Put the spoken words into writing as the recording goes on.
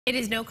It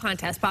is no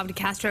contest. Bob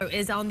DeCastro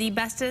is on the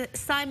best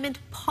assignment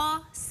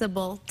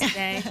possible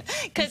today.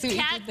 Because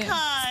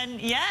CatCon,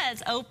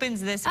 yes,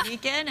 opens this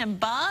weekend, and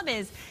Bob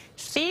is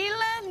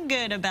feeling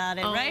good about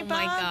it, right, Bob?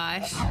 Oh, my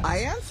gosh. I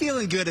am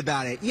feeling good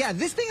about it. Yeah,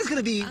 this thing is going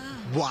to be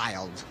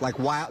wild, like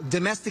wild,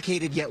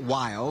 domesticated yet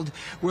wild.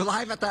 We're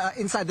live at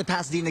inside the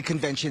Pasadena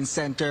Convention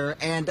Center,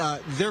 and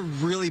they're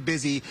really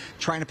busy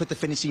trying to put the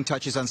finishing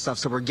touches on stuff,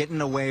 so we're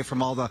getting away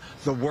from all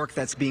the work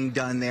that's being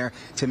done there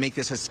to make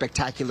this a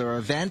spectacular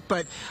event.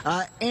 But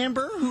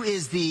Amber, who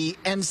is the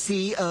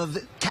MC of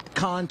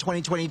CatCon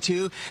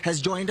 2022, has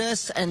joined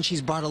us, and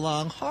she's brought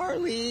along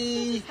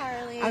Harley.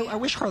 Harley. I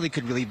wish Harley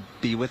could really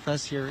be with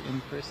us here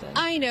in person.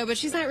 I know, but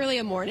she's not really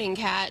a morning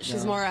cat.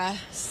 She's more a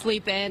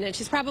sleep in, and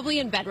she's probably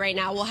in bed right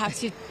now. We'll have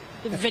to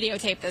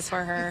videotape this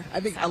for her. I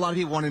think a lot of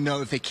people want to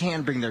know if they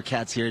can bring their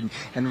cats here,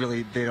 and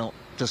really they don't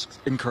just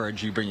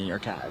encourage you bringing your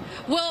cat.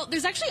 Well,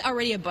 there's actually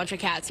already a bunch of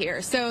cats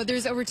here. So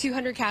there's over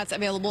 200 cats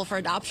available for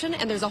adoption,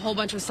 and there's a whole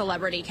bunch of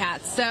celebrity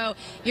cats. So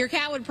your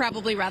cat would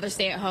probably rather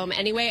stay at home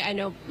anyway. I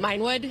know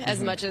mine would,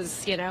 as much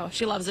as, you know,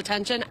 she loves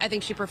attention. I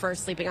think she prefers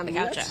sleeping on the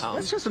couch at home.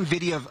 Let's show some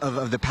video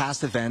of the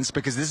past events,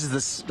 because this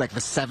is like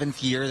the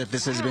 7th year that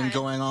this has been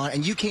going on,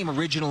 and you came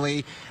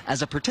originally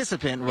as a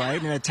participant,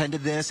 right, and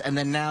attended this, and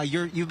then now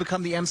you've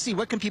become the MC.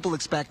 What can people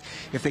expect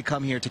if they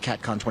come here to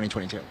CatCon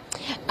 2022?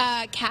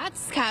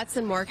 Cats,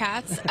 and more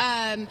cats.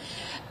 I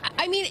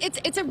mean,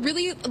 it's a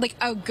really like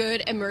a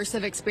good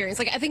immersive experience.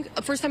 Like, I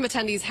think first-time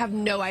attendees have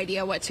no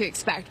idea what to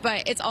expect,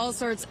 but it's all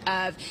sorts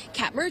of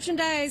cat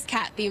merchandise,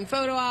 cat-themed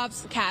photo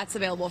ops, cats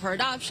available for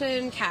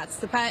adoption, cats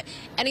to pet,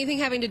 anything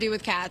having to do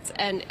with cats,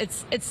 and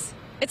it's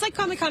like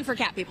Comic-Con for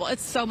cat people.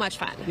 It's so much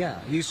fun. Yeah,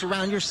 you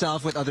surround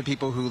yourself with other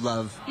people who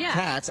love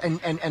cats,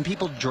 and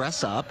people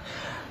dress up.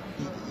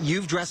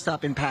 You've dressed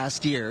up in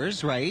past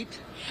years, right?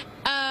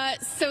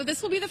 So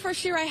this will be the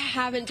first year I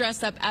haven't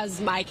dressed up as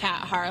my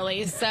cat,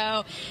 Harley.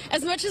 So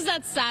as much as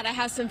that's sad, I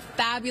have some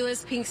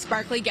fabulous pink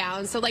sparkly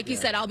gowns. So like you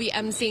said, I'll be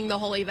emceeing the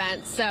whole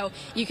event. So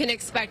you can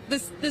expect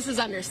this is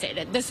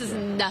understated. This is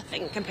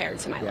nothing compared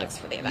to my looks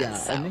for the event. Yeah,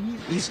 so. and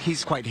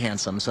he's quite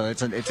handsome. So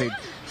it's a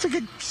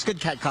good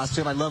cat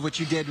costume. I love what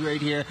you did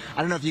right here.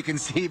 I don't know if you can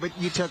see, but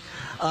you took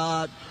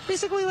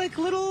basically like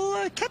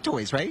little cat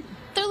toys, right?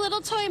 They're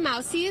little toy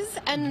mousies,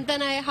 and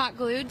then I hot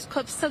glued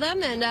clips to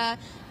them and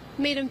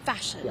made in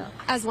fashion,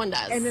 as one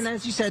does. And then,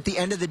 as you said, at the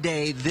end of the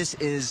day, this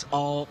is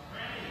all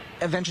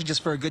eventually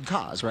just for a good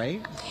cause,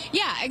 right?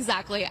 Yeah,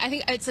 exactly. I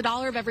think it's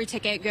 $1 of every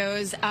ticket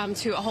goes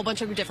to a whole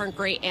bunch of different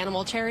great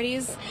animal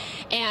charities.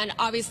 And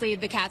obviously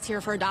the cat's here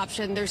for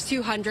adoption. There's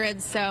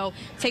 200, so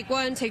take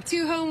one, take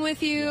two home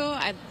with you.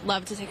 I'd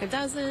love to take a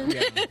dozen.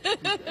 Yeah.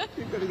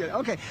 Good.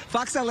 Okay,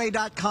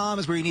 foxla.com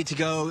is where you need to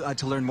go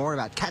to learn more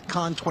about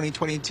CatCon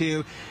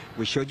 2022.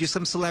 We showed you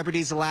some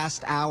celebrities the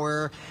last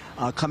hour.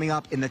 Coming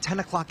up in the 10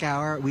 o'clock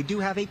hour, we do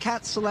have a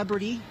cat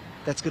celebrity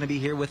that's going to be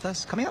here with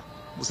us. Coming up,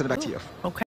 we'll send it back to you. Okay.